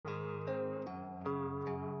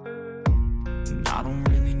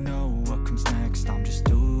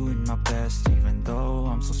rest, even though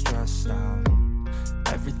I'm so stressed out.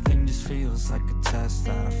 Everything just feels like a test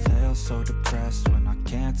that I fail, so depressed when I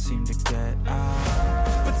can't seem to get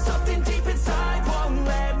out. But something deep inside won't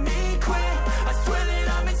let me quit. I swear that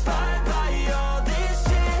I'm inspired by all this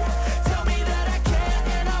shit. Tell me that I can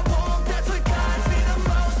and I won't, that's what guides me the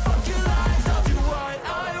most. Fuck your lies, I'll do what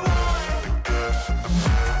I want. The gas in the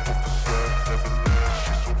back of the set, never leave,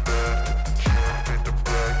 she's so bad that the chick made the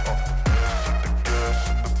brag. The gas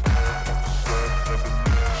in the back of the set, never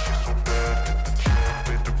leave, she's so bad that the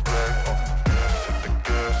chick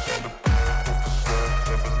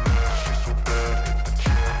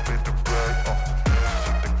made the brag. The gas in the back of the set, never leave, she's so bad that the chick made the brag.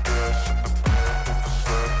 The gas in the back of the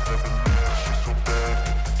set, never leave, she's so bad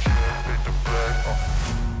that the chick made the brag.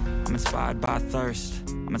 I'm inspired by thirst,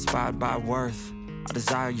 I'm inspired by worth. I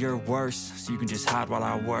desire your worst, so you can just hide while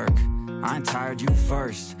I work. I ain't tired, you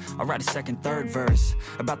first. I'll write a second, third verse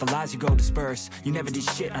about the lies you go disperse. You never did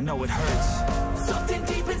shit, I know it hurts. Something